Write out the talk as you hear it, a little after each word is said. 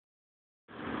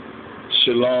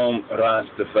Shalom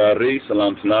Rastafari,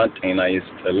 Salam Tanat, Ainayis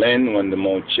Talen, Wendim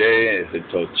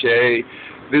Lonnie-Liston.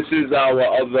 This is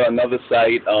another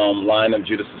site,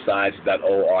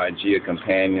 lineofjudahsociety.org, a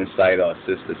companion site or a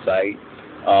sister site.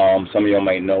 Some of y'all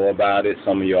might know about it,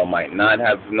 some of y'all might not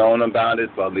have known about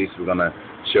it, but at least we're going to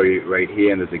show you right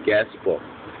here, and there's a guest book.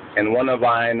 And one of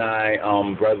I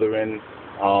brethren,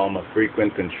 a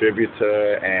frequent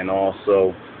contributor and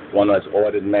also one that's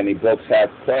ordered many books, have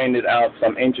pointed out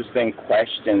some interesting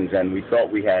questions, and we thought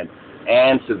we had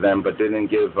answered them, but didn't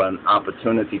give an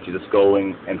opportunity to just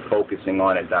going and focusing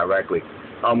on it directly.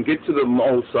 Get to the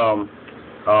most,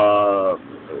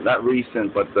 not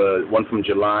recent, but the one from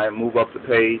July. Move up the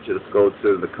page. Let's go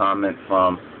to the comment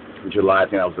from July. I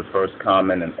think that was the first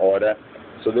comment in order.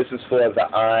 So this is for the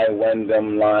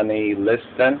Wendim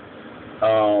Lonnie-Liston.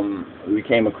 We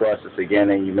came across this again,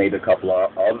 and you made a couple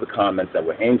of other comments that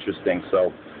were interesting.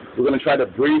 So we're going to try to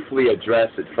briefly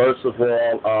address it. First of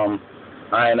all,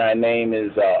 I name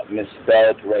is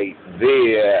misspelled right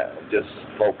there. Just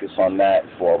focus on that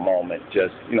for a moment.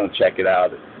 Just, check it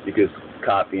out. You can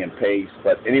copy and paste.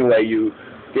 But anyway, you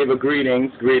gave a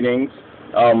greetings,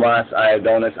 Ras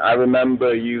Yadon. I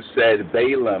remember you said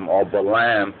Balaam or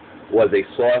Balaam was a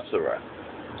sorcerer.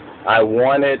 I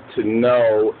wanted to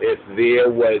know if there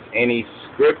was any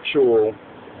scriptural,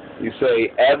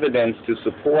 evidence to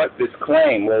support this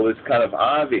claim. Well, it's kind of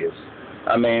obvious.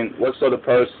 I mean, what sort of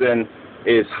person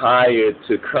is hired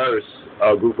to curse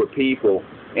a group of people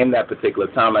in that particular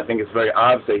time? I think it's very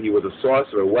obvious that he was a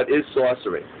sorcerer. What is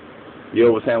sorcery? You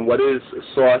know what I'm saying? What is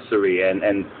sorcery, and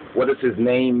what does his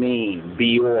name mean?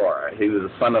 Beor. He was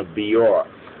the son of Beor.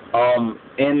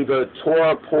 In the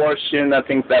Torah portion, I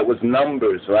think that was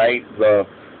Numbers, right? The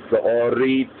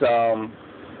Orit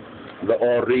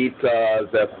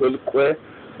Zechulque,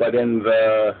 but in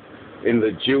the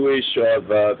Jewish or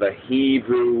the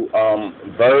Hebrew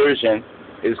version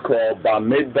is called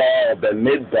Bamidbar or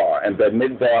Bemidbar, and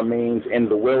Bemidbar means in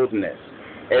the wilderness.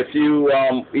 If you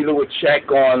either would check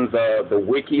on the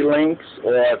wiki links,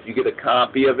 or if you get a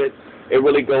copy of it, it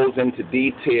really goes into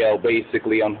detail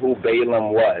basically on who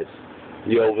Balaam was.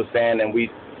 You understand? And we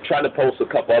try to post a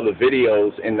couple other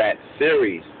videos in that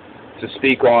series to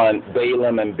speak on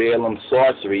Balaam and Balaam's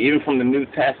sorcery, even from the New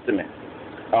Testament.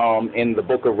 In the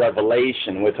book of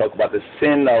Revelation, we talk about the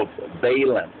sin of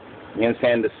Balaam. You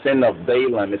understand? The sin of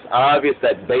Balaam. It's obvious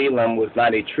that Balaam was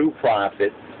not a true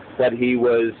prophet, but he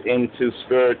was into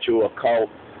spiritual occult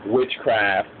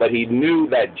witchcraft. But he knew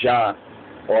that Jah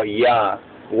or Yah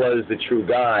was the true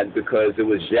God, because it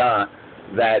was Yah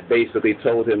that basically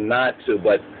told him not to.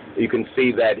 But you can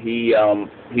see that he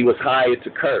was hired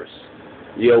to curse.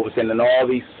 You understand? And all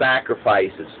these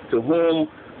sacrifices. To whom,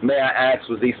 may I ask,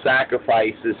 was these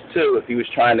sacrifices to? If he was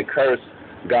trying to curse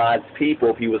God's people,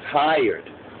 if he was hired.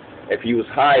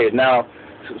 Now,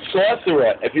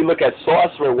 sorcerer, if you look at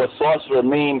sorcerer, what sorcerer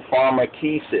means,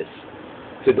 pharmakesis.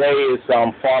 Today is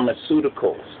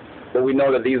pharmaceuticals. But we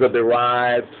know that these are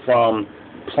derived from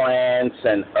plants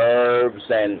and herbs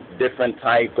and different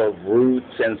type of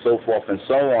roots and so forth and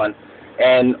so on.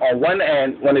 And on one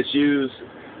end, when it's used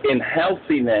in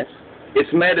healthiness,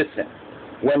 it's medicine.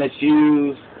 When it's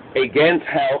used against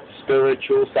health,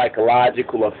 spiritual,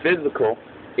 psychological, or physical,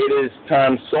 it is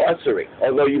termed sorcery,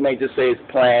 although you may just say it's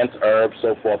plants, herbs,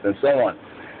 so forth and so on.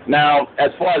 Now,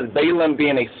 as far as Balaam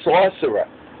being a sorcerer,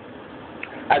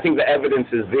 I think the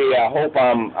evidence is there. I hope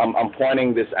I'm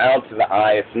pointing this out to the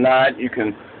eye. If not, you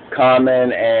can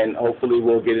comment, and hopefully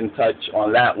we'll get in touch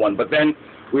on that one. But then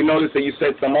we noticed that you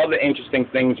said some other interesting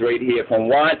things right here. From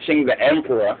watching The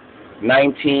Emperor,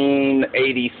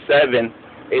 1987,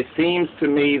 it seems to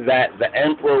me that the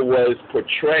Emperor was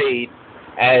portrayed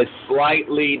as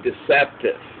slightly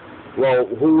deceptive. Well,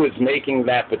 who was making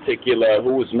that particular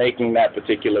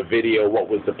video? What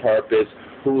was the purpose?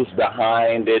 Who's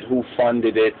behind it? Who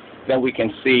funded it? Then we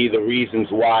can see the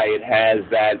reasons why it has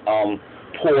that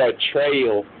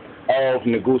portrayal of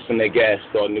Negusa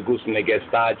Negest or Negusa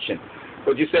Negestachin.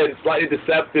 But you said it's slightly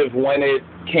deceptive when it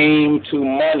came to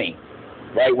money,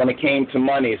 right? When it came to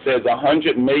money, it says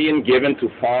 100 million given to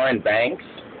foreign banks.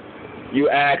 You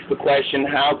ask the question,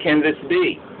 how can this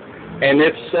be? And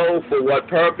if so, for what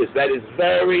purpose? That is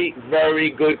very,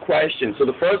 very good question. So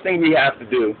the first thing we have to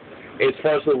do is,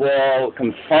 first of all,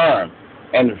 confirm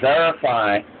and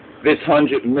verify this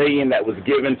 100 million that was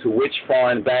given to which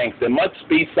foreign banks. There must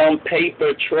be some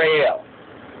paper trail.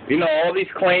 All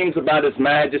these claims about His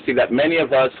Majesty that many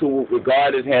of us who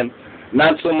regarded him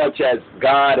not so much as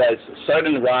God as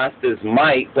certain Rastas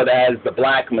might, but as the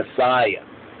Black Messiah.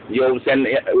 And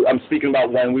I'm speaking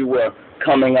about when we were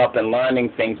coming up and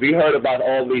learning things. We heard about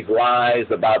all these lies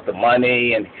about the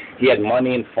money, and he had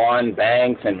money in foreign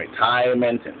banks and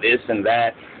retirement and this and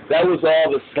that. That was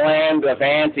all the slander of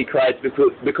Antichrist,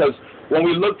 because when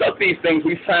we looked up these things,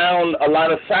 we found a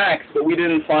lot of facts, but we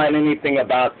didn't find anything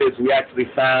about this. We actually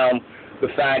found the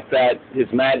fact that His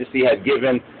Majesty had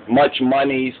given much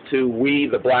monies to we,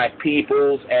 the black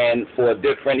peoples, and for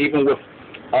different, even with,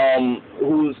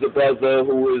 who's the brother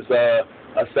who was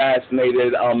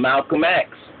assassinated, Malcolm X.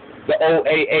 The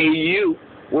OAAU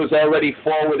was already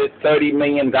forwarded $30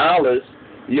 million,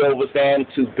 you understand,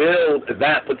 to build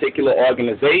that particular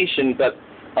organization, but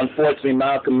unfortunately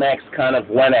Malcolm X kind of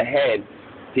went ahead.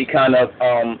 He kind of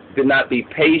did not be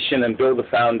patient and build a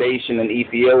foundation in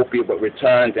Ethiopia, but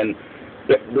returned, and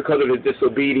because of his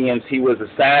disobedience, he was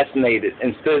assassinated.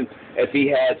 Instead, if he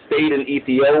had stayed in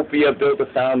Ethiopia, built a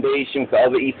foundation for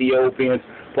other Ethiopians,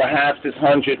 perhaps this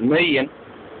 $100 million,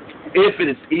 if it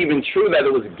is even true that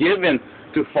it was given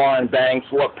to foreign banks,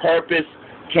 what purpose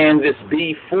can this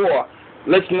be for?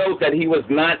 Let's note that he was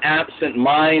not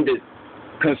absent-minded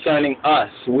concerning us,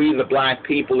 we the black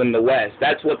people in the West.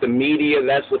 That's what the media,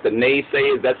 that's what the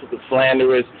naysayers, that's what the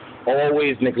slanderers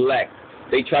always neglect.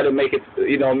 They try to make it,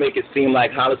 make it seem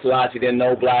like Haile Selassie didn't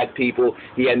know black people.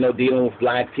 He had no dealing with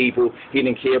black people. He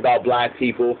didn't care about black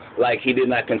people, like he did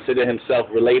not consider himself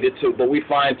related to. But we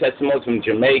find testimonies from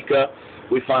Jamaica.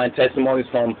 We find testimonies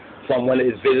from one of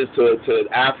his visits to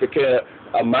Africa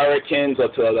Americans or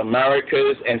to the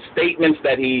Americas, and statements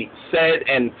that he said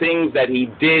and things that he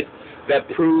did that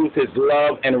proved his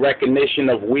love and recognition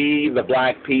of we, the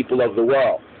black people of the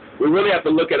world. We really have to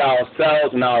look at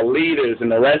ourselves and our leaders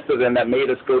and the rest of them that made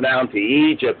us go down to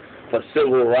Egypt for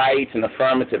civil rights and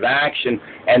affirmative action,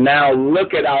 and now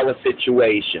look at our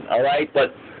situation, all right?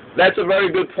 But that's a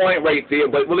very good point right there,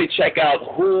 but really check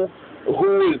out who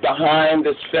is behind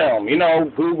this film.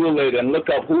 Google it and look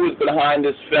up who is behind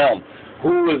this film,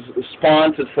 who is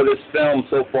sponsored for this film,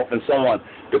 so forth and so on,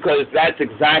 because that's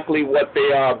exactly what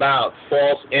they are about,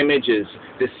 false images,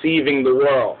 deceiving the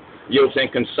world. You know what I'm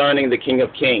saying, concerning the King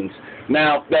of Kings.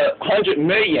 Now, the $100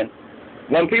 million,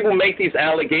 when people make these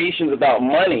allegations about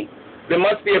money, there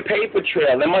must be a paper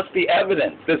trail. There must be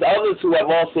evidence. There's others who have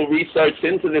also researched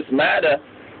into this matter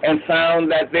and found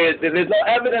that there's no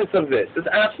evidence of this. There's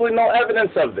absolutely no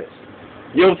evidence of this.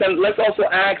 You know what I'm saying? Let's also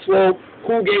ask, well,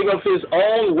 who gave up his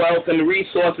own wealth and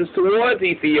resources towards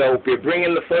Ethiopia,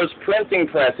 bringing the first printing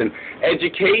press and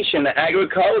education, and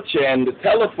agriculture, and the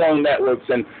telephone networks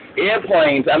and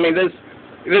airplanes? I mean, there's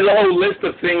a whole list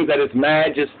of things that His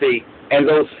Majesty and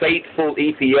those faithful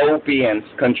Ethiopians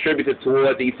contributed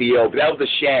towards Ethiopia. That was a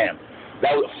sham.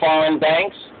 That was foreign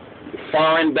banks.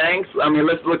 I mean,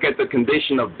 let's look at the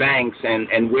condition of banks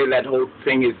and where that whole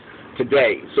thing is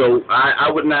today. So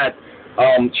I would not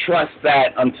trust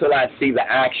that until I see the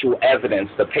actual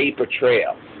evidence, the paper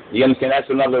trail. You understand? That's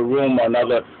another rumor,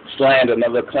 another slander,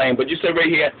 another claim. But you said right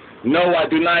here, no, I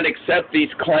do not accept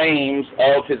these claims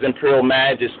of His Imperial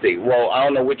Majesty. Well, I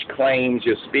don't know which claims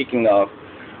you're speaking of.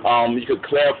 You could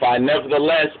clarify.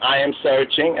 Nevertheless, I am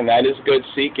searching, and that is good.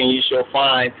 Seeking, you shall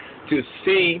find, to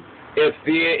see if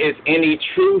there is any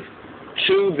truth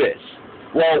to this.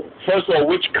 Well, first of all,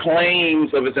 which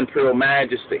claims of His Imperial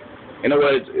Majesty? In other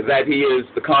words, that he is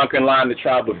the conquering lion of the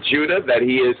tribe of Judah, that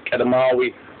he is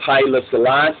Kedamawi Haile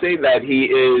Selassie, that he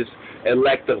is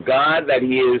elect of God, that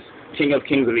he is King of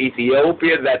Kings of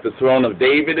Ethiopia, that the throne of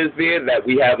David is there, that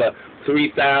we have a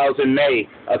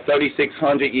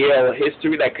 3,600-year-old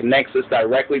history that connects us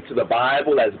directly to the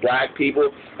Bible as black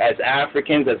people, as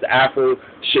Africans, as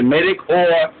Afro-Shemitic,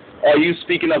 or are you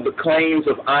speaking of the claims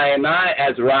of I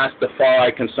as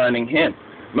Rastafari concerning him?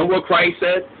 Remember what Christ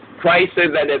said? Christ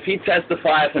said that if he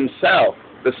testifies himself,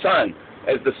 the Son,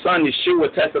 as the Son, Yeshua,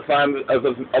 testifying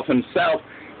of himself,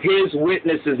 his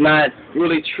witness is not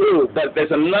really true, but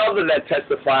there's another that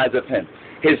testifies of him.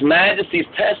 His Majesty's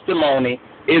testimony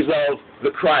is of the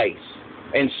Christ,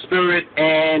 in spirit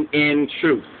and in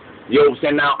truth. You know what I'm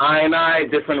saying? Now, I,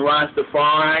 different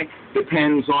Rastafari,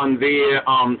 depends on their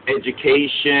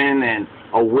education and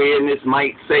awareness,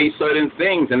 might say certain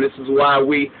things, and this is why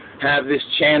we have this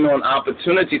channel and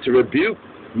opportunity to rebuke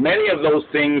many of those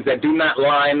things that do not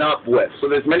line up with. So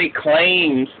there's many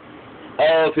claims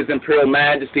of His Imperial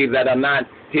Majesty that are not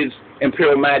His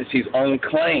Imperial Majesty's own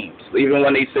claims. Even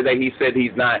when they say that he said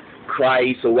he's not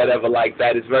Christ or whatever like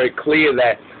that, it's very clear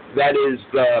that that is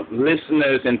the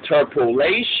listener's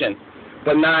interpolation,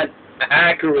 but not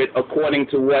accurate according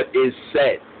to what is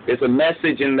said. There's a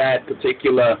message in that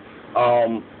particular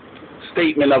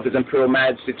statement of His Imperial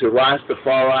Majesty to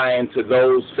Rastafari and to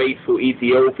those faithful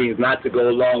Ethiopians not to go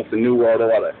along with the New World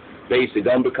Order. Basically,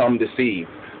 don't become deceived.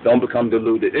 Don't become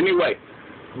deluded. Anyway,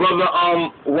 Brother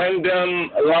Wendim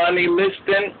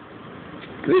Lonnie-Liston,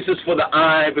 This is for the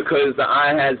I, because the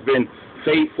I has been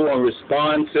faithful and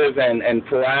responsive and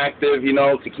proactive, you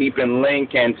know, to keep in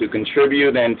link and to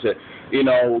contribute and to, you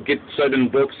know, get certain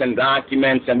books and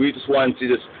documents. And we just wanted to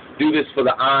just do this for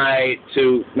the I,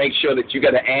 to make sure that you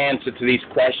got an answer to these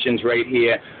questions right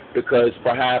here, because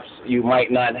perhaps you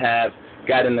might not have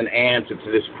gotten an answer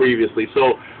to this previously.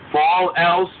 So for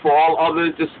all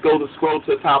others, just scroll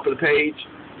to the top of the page,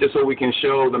 just so we can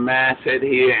show the masthead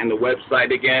here and the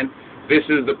website again. This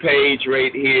is the page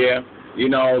right here, you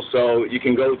know, so you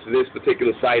can go to this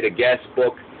particular site, a guest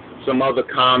book. Some other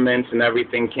comments and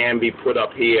everything can be put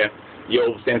up here. You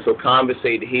understand? So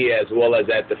conversate here as well as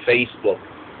at the Facebook.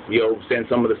 You understand?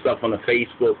 Some of the stuff on the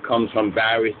Facebook comes from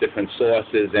various different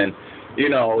sources, and you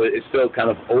know, it's still kind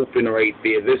of open right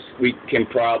there. This we can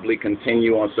probably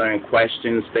continue on certain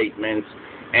questions, statements,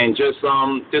 and just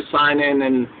sign in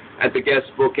and at the guest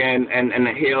book and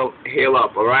hail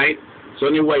up, all right? So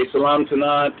anyway, salam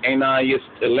tanat, ena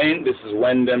yistelin. This is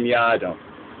Wendim Yadon.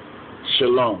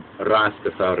 Shalom,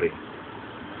 Rastafari.